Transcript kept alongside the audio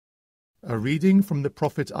A reading from the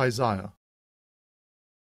prophet Isaiah.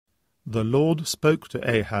 The Lord spoke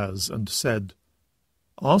to Ahaz and said,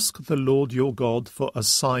 Ask the Lord your God for a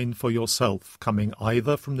sign for yourself, coming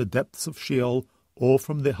either from the depths of Sheol or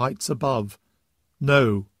from the heights above.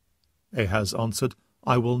 No, Ahaz answered,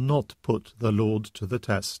 I will not put the Lord to the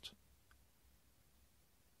test.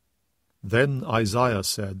 Then Isaiah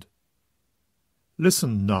said,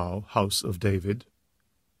 Listen now, house of David.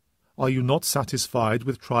 Are you not satisfied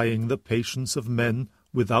with trying the patience of men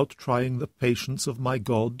without trying the patience of my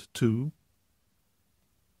God too?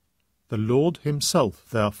 The Lord himself,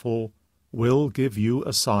 therefore, will give you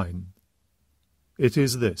a sign. It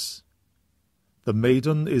is this: the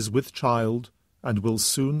maiden is with child, and will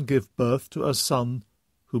soon give birth to a son,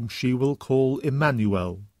 whom she will call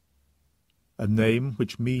Emmanuel, a name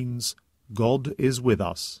which means God is with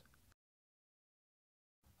us.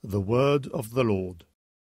 The Word of the Lord.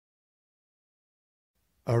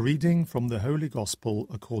 A reading from the Holy Gospel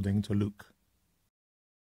according to Luke.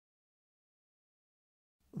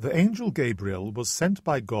 The angel Gabriel was sent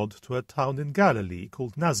by God to a town in Galilee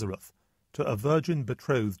called Nazareth, to a virgin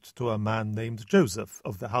betrothed to a man named Joseph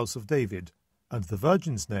of the house of David, and the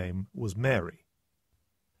virgin's name was Mary.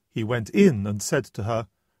 He went in and said to her,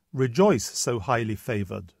 Rejoice, so highly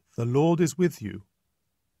favoured, the Lord is with you.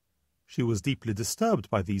 She was deeply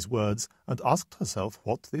disturbed by these words, and asked herself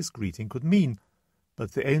what this greeting could mean.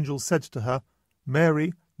 But the angel said to her,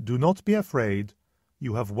 Mary, do not be afraid,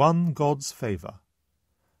 you have won God's favour.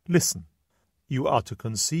 Listen, you are to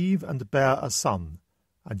conceive and bear a son,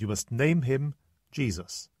 and you must name him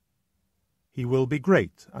Jesus. He will be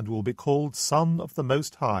great, and will be called Son of the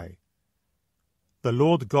Most High. The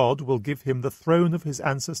Lord God will give him the throne of his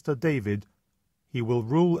ancestor David. He will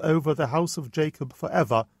rule over the house of Jacob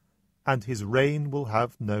forever, and his reign will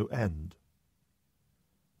have no end.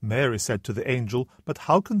 Mary said to the angel, But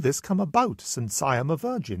how can this come about, since I am a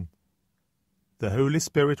virgin? The Holy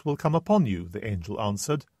Spirit will come upon you, the angel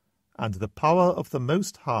answered, and the power of the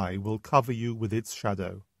Most High will cover you with its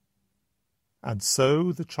shadow. And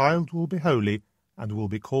so the child will be holy, and will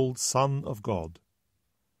be called Son of God.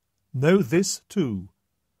 Know this, too.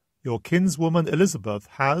 Your kinswoman Elizabeth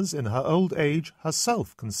has, in her old age,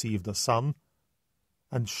 herself conceived a son,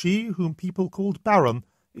 and she whom people called barren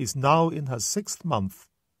is now in her 6th month,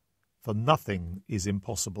 for nothing is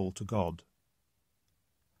impossible to God.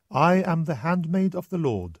 I am the handmaid of the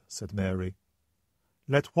Lord, said Mary.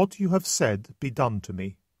 Let what you have said be done to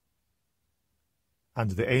me.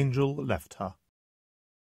 And the angel left her.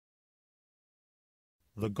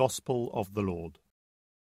 The Gospel of the Lord.